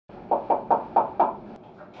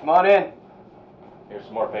Come on in. Here's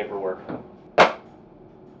some more paperwork. Come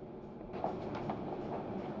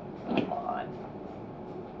on.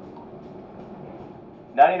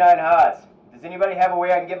 99 hots. Does anybody have a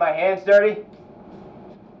way I can get my hands dirty?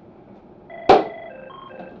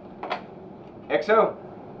 XO?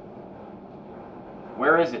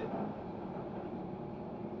 Where is it?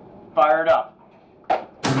 Fire it up.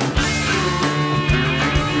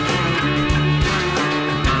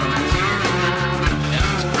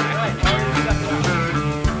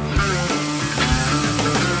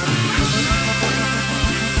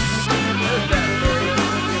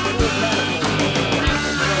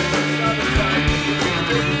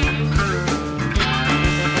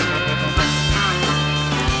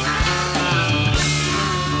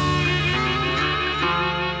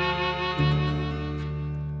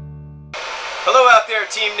 Hello out there,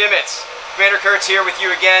 Team Nimitz. Commander Kurtz here with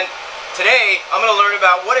you again. Today, I'm going to learn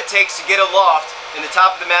about what it takes to get aloft in the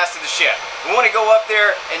top of the mast of the ship. We want to go up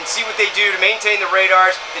there and see what they do to maintain the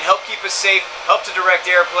radars that help keep us safe, help to direct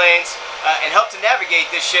airplanes, and help to navigate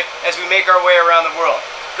this ship as we make our way around the world.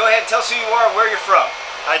 Go ahead and tell us who you are and where you're from.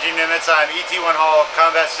 Hi Team Nimitz, I'm ET1 Hall,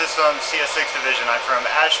 Combat Systems CS6 Division. I'm from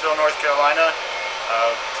Asheville, North Carolina.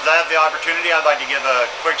 Since I have the opportunity, I'd like to give a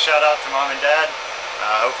quick shout out to Mom and Dad.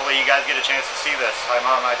 Hopefully you guys get a chance to see this. Hi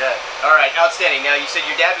Mom, hi Dad. Alright, outstanding. Now you said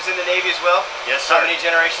your dad was in the Navy as well? Yes sir. How many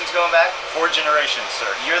generations going back? 4 generations, sir.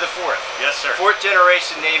 You're the 4th? Yes sir. 4th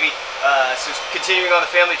generation Navy, so continuing on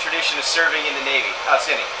the family tradition of serving in the Navy.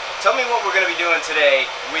 Outstanding. Tell me what we're going to be doing today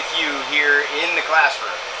with you here in the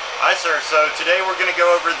classroom. Hi sir, so today we're going to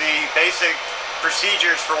go over the basic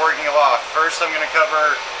procedures for working aloft. First I'm going to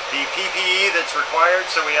cover the PPE that's required,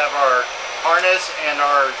 so we have our harness and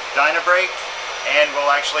our dynabrake. And we'll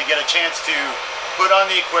actually get a chance to put on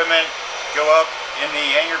the equipment, go up in the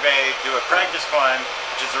hangar bay, do a practice climb,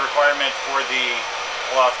 which is a requirement for the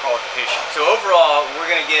aloft qualification. So overall, we're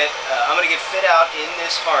going to get, I'm going to get fit out in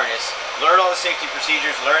this harness, learn all the safety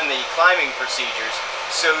procedures, learn the climbing procedures,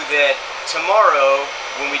 so that tomorrow,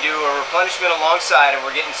 when we do a replenishment alongside and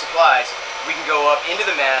we're getting supplies, we can go up into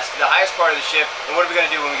the mast, the highest part of the ship, and what are we going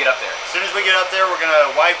to do when we get up there? As soon as we get up there, we're going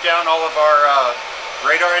to wipe down all of our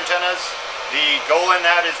radar antennas. The goal in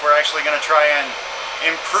that is we're actually going to try and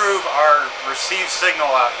improve our received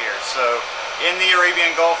signal out here. So in the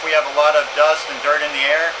Arabian Gulf we have a lot of dust and dirt in the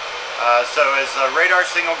air. So as the radar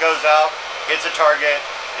signal goes out, hits a target,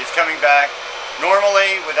 it's coming back.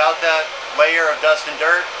 Normally without that layer of dust and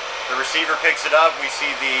dirt, the receiver picks it up, we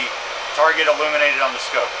see the target illuminated on the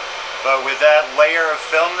scope. But with that layer of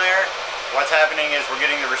film there, what's happening is we're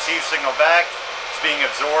getting the received signal back, it's being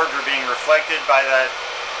absorbed or being reflected by that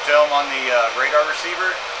film on the radar receiver,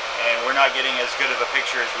 and we're not getting as good of a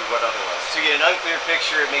picture as we would otherwise. So you get an unclear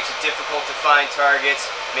picture, it makes it difficult to find targets,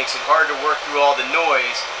 makes it hard to work through all the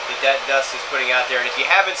noise that dust is putting out there. And if you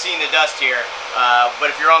haven't seen the dust here, but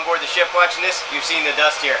if you're on board the ship watching this, you've seen the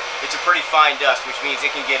dust here. It's a pretty fine dust, which means it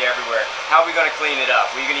can get everywhere. How are we going to clean it up?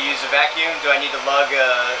 Are you going to use a vacuum? Do I need to lug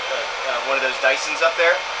one of those Dysons up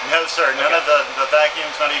there? No sir, none of the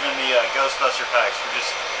vacuums, not even the Ghostbuster packs. We're just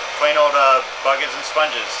plain old buckets and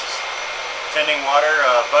sponges, just tending water,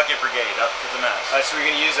 bucket brigade up to the mast. So we're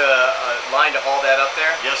going to use a line to haul that up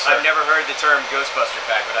there? Yes sir. I've never heard the term Ghostbuster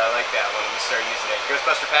pack, but I like that one. I'm going to start using it.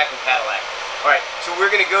 Ghostbuster pack and Cadillac. Alright, so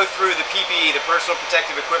we're going to go through the PPE, the personal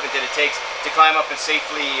protective equipment that it takes to climb up and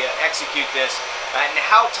safely execute this. And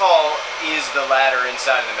how tall is the ladder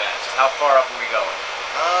inside of the mast? How far up are we going?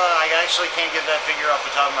 I actually can't get that figure off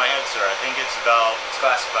the top of my head, sir. I think it's about... It's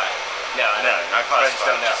classified. No, not classified. I just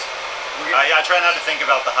don't know. I try not to think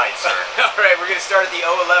about the height, sir. Alright, we're going to start at the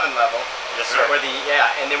 011 level. Yes, sir.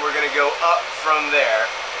 And then we're going to go up from there.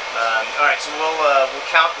 Alright, so we'll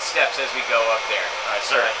count the steps as we go up there. Alright,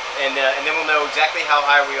 sir. And then we'll know exactly how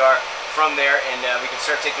high we are from there, and we can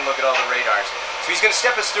start taking a look at all the radars. So he's going to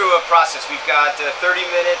step us through a process. We've got a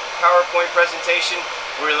 30-minute PowerPoint presentation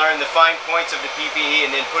where we learn the fine points of the PPE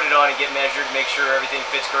and then put it on and get measured, make sure everything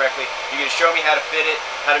fits correctly. You're going to show me how to fit it,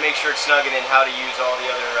 how to make sure it's snug, and then how to use all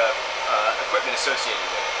the other equipment associated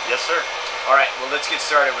with it. Yes, sir. All right, well, let's get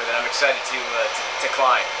started with it. I'm excited to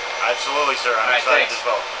climb. Absolutely, sir. I'm excited as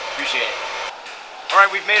well. Appreciate it. All right,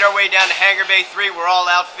 we've made our way down to Hangar Bay 3. We're all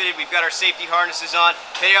outfitted. We've got our safety harnesses on.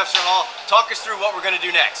 Petty Officer Hall, talk us through what we're going to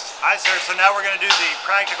do next. Hi, sir. So now we're going to do the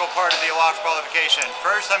practical part of the aloft qualification.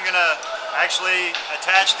 First, I'm going to actually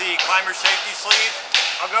attach the climber safety sleeve.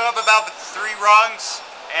 I'll go up about 3 rungs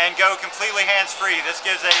and go completely hands-free. This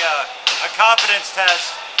gives a confidence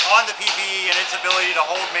test on the PPE and its ability to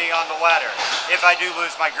hold me on the ladder if I do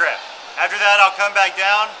lose my grip. After that, I'll come back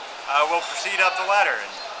down. We'll proceed up the ladder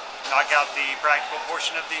and knock out the practical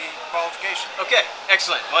portion of the qualification. Okay,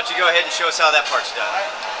 excellent. Why don't you go ahead and show us how that part's done.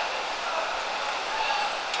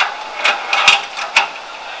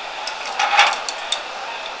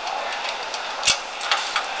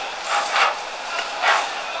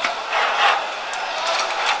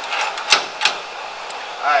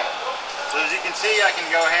 Alright, so as you can see, I can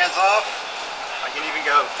go hands off, I can even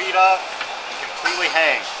go feet off, and completely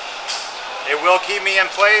hang. It will keep me in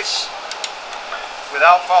place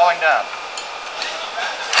without falling down.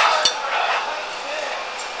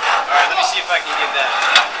 Alright, let me see if I can get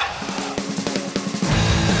that.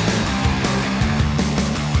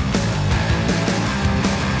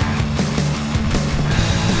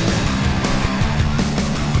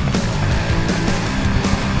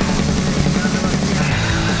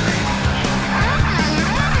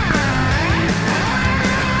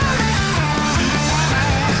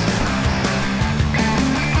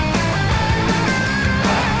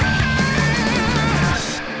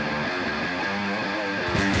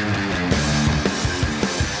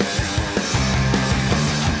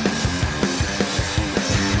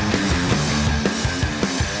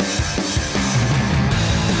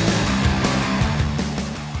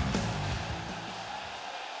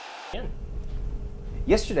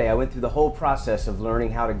 Yesterday I went through the whole process of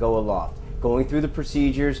learning how to go aloft, going through the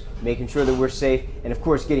procedures, making sure that we're safe, and of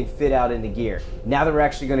course getting fit out into gear. Now that we're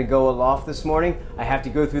actually going to go aloft this morning, I have to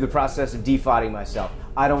go through the process of defotting myself.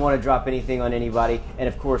 I don't want to drop anything on anybody, and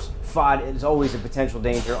of course FOD is always a potential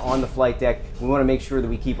danger on the flight deck. We want to make sure that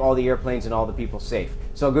we keep all the airplanes and all the people safe.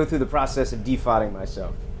 So I'll go through the process of defotting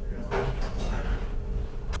myself.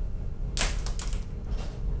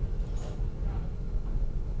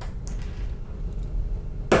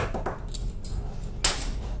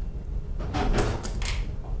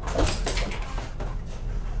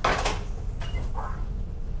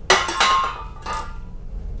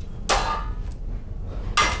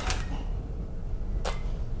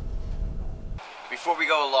 Before we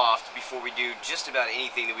go aloft, before we do just about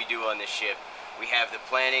anything that we do on this ship, we have the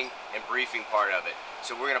planning and briefing part of it.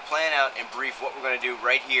 So we're going to plan out and brief what we're going to do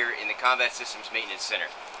right here in the Combat Systems Maintenance Center.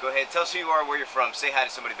 Go ahead, tell us who you are, where you're from, say hi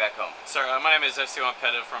to somebody back home. Sir, my name is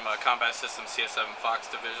S01E07 from Combat Systems CS7 Fox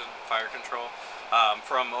Division, Fire Control. I'm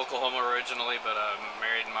from Oklahoma originally, but I'm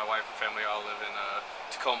married and my wife and family all live in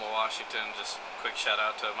Tacoma, Washington. Just quick shout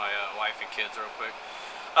out to my wife and kids real quick.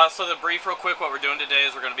 So the brief real quick, what we're doing today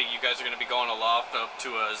is you guys are going to be going aloft up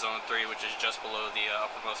to Zone 3, which is just below the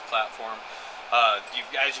uppermost platform. As you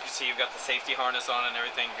can see, you've got the safety harness on and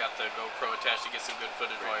everything. You've got the GoPro attached to get some good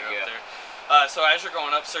footage while you're up there. So as you're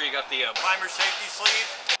going up, sir, you got the Climber safety sleeve.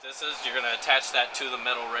 This is, you're going to attach that to the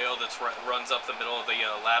metal rail that runs up the middle of the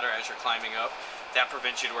ladder as you're climbing up. That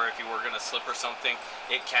prevents you to where if you were going to slip or something,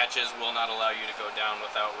 it catches, will not allow you to go down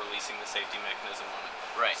without releasing the safety mechanism on it.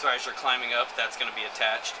 Right. So as you're climbing up, that's going to be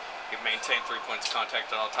attached. You maintain 3 points of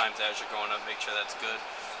contact at all times as you're going up. Make sure that's good.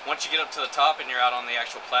 Once you get up to the top and you're out on the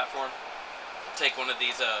actual platform, take one of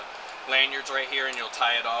these lanyards right here and you'll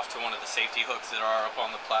tie it off to one of the safety hooks that are up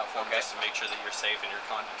on the platform, just to make sure that you're safe and you're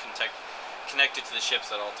connected to the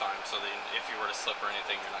ships at all times, so that if you were to slip or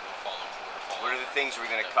anything, you're not going to fall overboard or fall. What are the things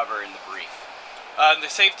we're going to cover in the brief?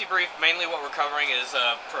 The safety brief, mainly what we're covering is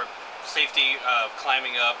safety of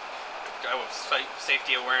climbing up,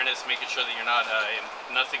 safety awareness, making sure that you're not,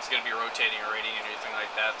 nothing's going to be rotating or radiating or anything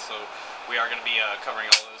like that. So we are going to be covering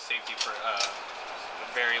all those safety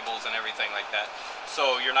variables and everything like that.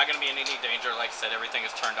 So you're not going to be in any danger. Like I said, everything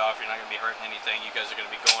is turned off. You're not going to be hurting anything. You guys are going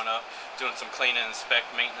to be going up, doing some clean and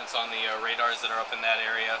inspect maintenance on the radars that are up in that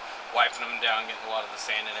area, wiping them down, getting a lot of the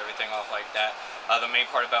sand and everything off like that. The main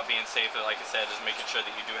part about being safe, like I said, is making sure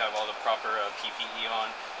that you do have all the proper PPE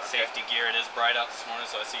on, safety gear. It is bright out this morning,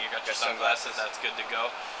 so I see you got your sunglasses. That's good to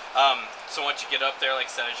go. So once you get up there,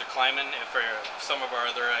 like I said, as you're climbing, and for some of our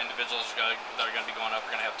other individuals that are going to be going up,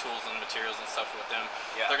 we're going to have tools and materials and stuff with them.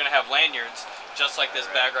 Yeah. They're going to have lanyards, just like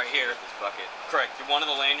this bag right here. This bucket. Correct. One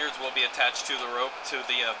of the lanyards will be attached to the rope, to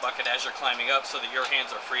the bucket as you're climbing up, so that your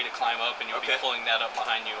hands are free to climb up, and you'll be pulling that up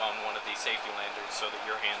behind you on one of the safety lanyards, so that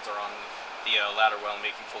your hands are on the ladder well,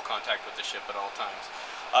 making full contact with the ship at all times.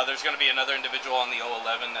 There's going to be another individual on the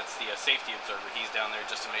 011, that's the safety observer. He's down there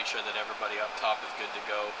just to make sure that everybody up top is good to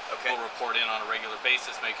go. We'll report in on a regular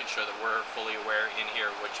basis, making sure that we're fully aware in here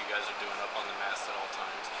of what you guys are doing up on the mast at all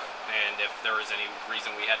times. And if there was any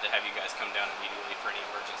reason we had to have you guys come down immediately for any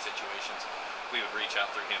emergent situations, we would reach out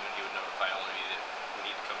through him and he would notify all of you that we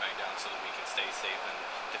need to come back down on so that we can stay safe and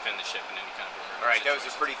defend the ship in any kind of All right, that was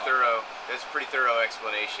a pretty thorough. That was a pretty thorough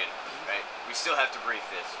explanation. Right, we still have to brief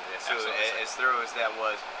this. So as thorough as that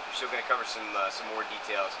was, we're still going to cover some more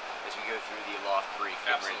details as we go through the aloft brief.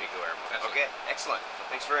 Ready to go, airborne. Okay, excellent.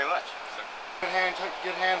 Thanks very much.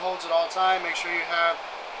 Good hand holds at all time. Make sure you have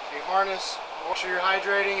a harness. Make sure you're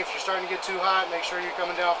hydrating. If you're starting to get too hot, make sure you're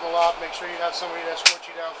coming down from the loft. Make sure you have somebody that escorts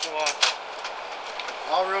you down from the loft.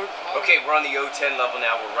 Okay, we're on the O10 level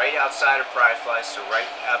now. We're right outside of Pride Fly, so right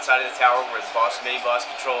outside of the tower where the mini boss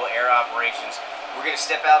control air operations. We're going to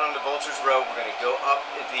step out on the Vulture's row. We're going to go up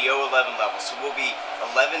into the O11 level, so we'll be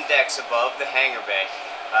 11 decks above the hangar bay,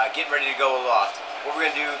 getting ready to go aloft. What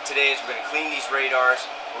we're going to do today is we're going to clean these radars.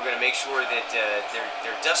 We're going to make sure that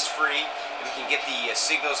they're dust-free, and we can get the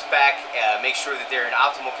signals back, make sure that they're in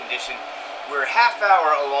optimal condition. We're a half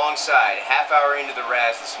hour alongside, a half hour into the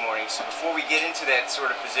RAS this morning, so before we get into that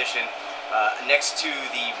sort of position next to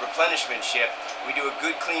the replenishment ship, we do a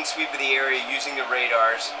good clean sweep of the area using the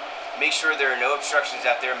radars, make sure there are no obstructions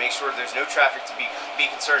out there, make sure there's no traffic to be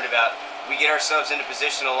concerned about. We get ourselves into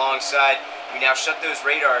position alongside. We now shut those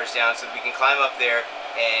radars down so that we can climb up there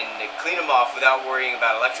and clean them off without worrying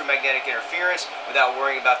about electromagnetic interference, without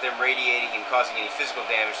worrying about them radiating and causing any physical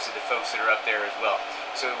damage to the folks that are up there as well.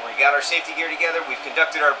 So we got our safety gear together, we've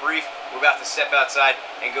conducted our brief, we're about to step outside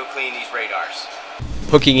and go clean these radars.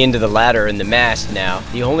 Hooking into the ladder in the mast now,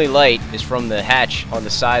 the only light is from the hatch on the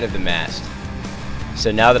side of the mast.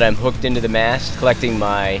 So now that I'm hooked into the mast, collecting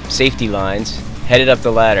my safety lines, headed up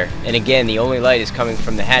the ladder. And again, the only light is coming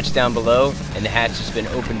from the hatch down below, and the hatch has been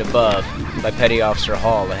opened above by Petty Officer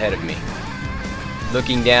Hall ahead of me.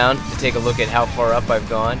 Looking down to take a look at how far up I've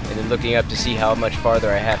gone, and then looking up to see how much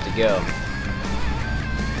farther I have to go.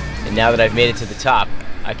 And now that I've made it to the top,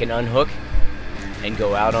 I can unhook and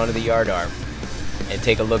go out onto the yard arm and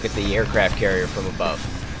take a look at the aircraft carrier from above.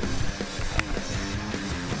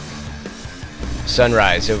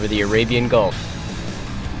 Sunrise over the Arabian Gulf.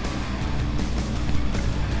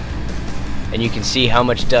 And you can see how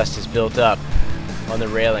much dust has built up on the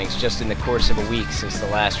railings just in the course of a week since the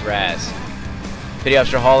last RAS. Petty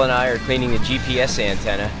Officer Hall and I are cleaning the GPS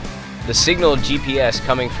antenna. The signal GPS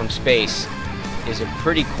coming from space is a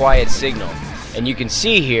pretty quiet signal. And you can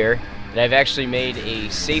see here that I've actually made a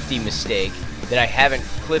safety mistake that I haven't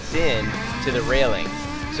clipped in to the railing.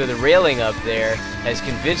 So the railing up there has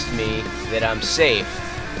convinced me that I'm safe,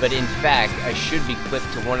 but in fact I should be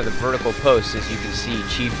clipped to one of the vertical posts, as you can see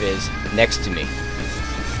Chief is next to me.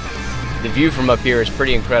 The view from up here is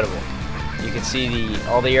pretty incredible. You can see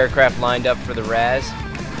all the aircraft lined up for the RAS.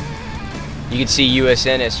 You can see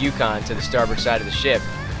USNS Yukon to the starboard side of the ship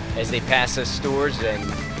as they pass us stores and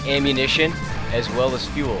ammunition as well as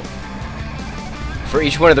fuel. For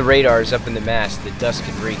each one of the radars up in the mast, the dust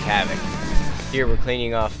can wreak havoc. Here we're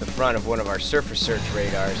cleaning off the front of one of our surface search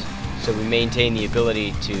radars, so we maintain the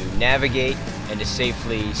ability to navigate and to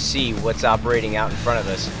safely see what's operating out in front of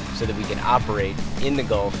us so that we can operate in the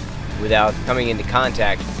Gulf without coming into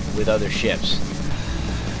contact with other ships.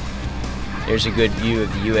 There's a good view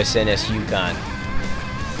of the USNS Yukon.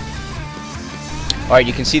 Alright,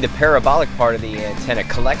 you can see the parabolic part of the antenna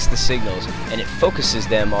collects the signals and it focuses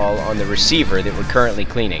them all on the receiver that we're currently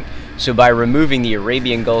cleaning. So by removing the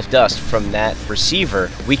Arabian Gulf dust from that receiver,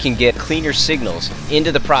 we can get cleaner signals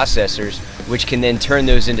into the processors, which can then turn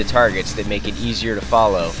those into targets that make it easier to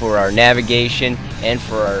follow for our navigation and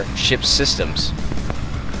for our ship's systems.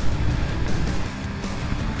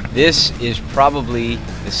 This is probably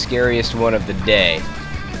the scariest one of the day,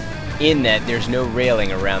 in that there's no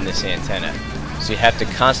railing around this antenna. So you have to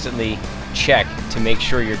constantly check to make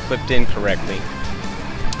sure you're clipped in correctly.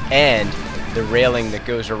 And the railing that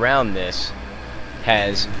goes around this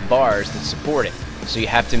has bars that support it. So you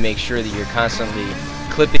have to make sure that you're constantly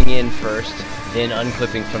clipping in first, then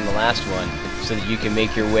unclipping from the last one, so that you can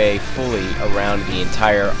make your way fully around the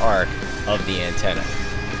entire arc of the antenna.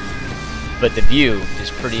 But the view is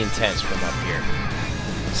pretty intense from up here.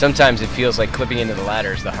 Sometimes it feels like clipping into the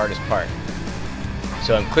ladder is the hardest part.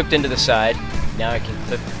 So I'm clipped into the side. Now I can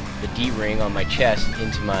clip the D-ring on my chest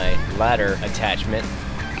into my ladder attachment.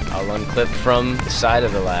 I'll unclip from the side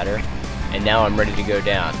of the ladder, and now I'm ready to go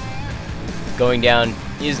down. Going down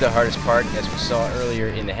is the hardest part, as we saw earlier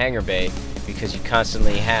in the hangar bay, because you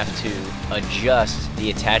constantly have to adjust the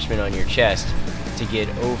attachment on your chest to get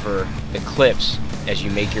over the clips as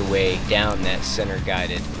you make your way down that center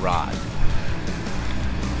guided rod.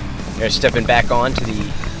 They're stepping back on to the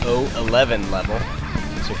O11 level.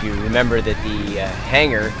 So if you remember that the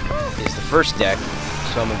hangar is the first deck,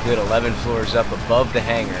 so I'm a good 11 floors up above the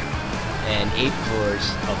hangar and 8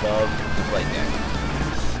 floors above the flight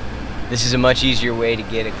deck. This is a much easier way to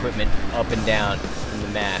get equipment up and down from the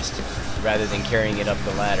mast rather than carrying it up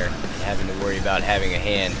the ladder and having to worry about having a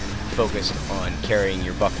hand focused on carrying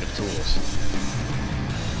your bucket of tools.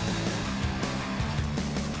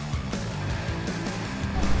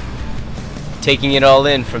 Taking it all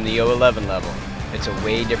in from the 011 level, it's a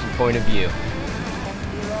way different point of view.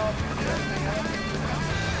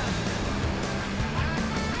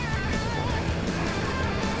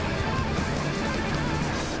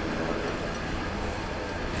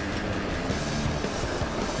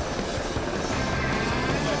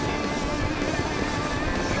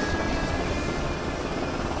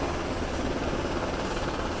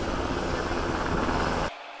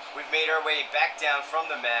 Made our way back down from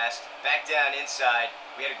the mast, back down inside.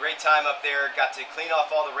 We had a great time up there, got to clean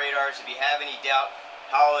off all the radars. If you have any doubt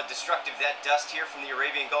how destructive that dust here from the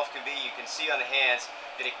Arabian Gulf can be, you can see on the hands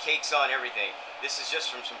that it cakes on everything. This is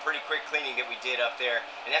just from some pretty quick cleaning that we did up there,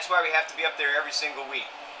 and that's why we have to be up there every single week.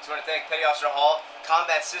 So I want to thank Petty Officer Hall,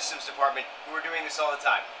 Combat Systems Department, who are doing this all the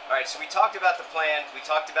time. Alright, so we talked about the plan, we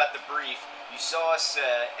talked about the brief, you saw us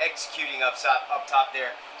executing up top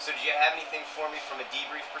there. So did you have anything for me from a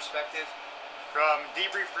debrief perspective? From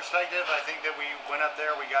debrief perspective, I think that we went up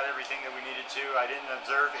there, we got everything that we needed to. I didn't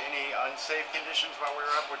observe any unsafe conditions while we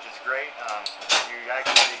were up, which is great. You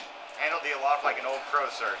actually handled the aloft like an old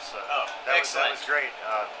pro, sir. So that was great.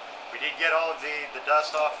 We did get all of the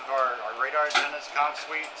dust off of our radar antennas, comm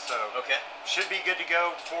suite, so should be good to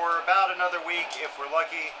go for about another week if we're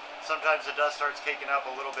lucky. Sometimes the dust starts caking up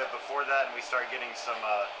a little bit before that, and we start getting some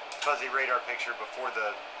fuzzy radar picture before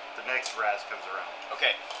the next RAS comes around.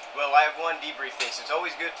 Okay, well I have one debrief thing. So it's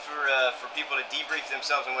always good for people to debrief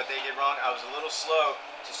themselves on what they did wrong. I was a little slow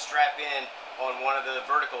to strap in on one of the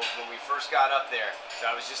verticals when we first got up there. So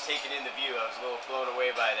I was just taking in the view. I was a little blown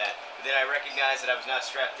away by that. But then I recognized that I was not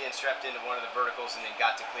strapped into one of the verticals and then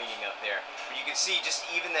got to cleaning up there. But you can see just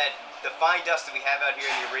even that, the fine dust that we have out here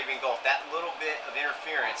in the Arabian Gulf, that little bit of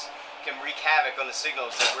interference can wreak havoc on the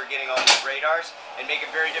signals that we're getting on these radars and make it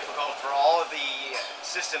very difficult for all of the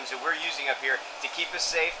systems that we're using up here to keep us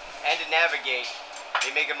safe and to navigate. They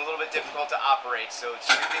make them a little bit difficult to operate, so it's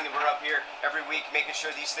a good thing that we're up here every week making sure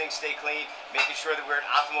these things stay clean, making sure that we're in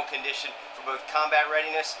optimal condition for both combat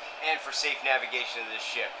readiness and for safe navigation of this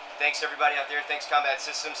ship. Thanks everybody out there, thanks Combat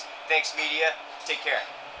Systems, thanks media, take care.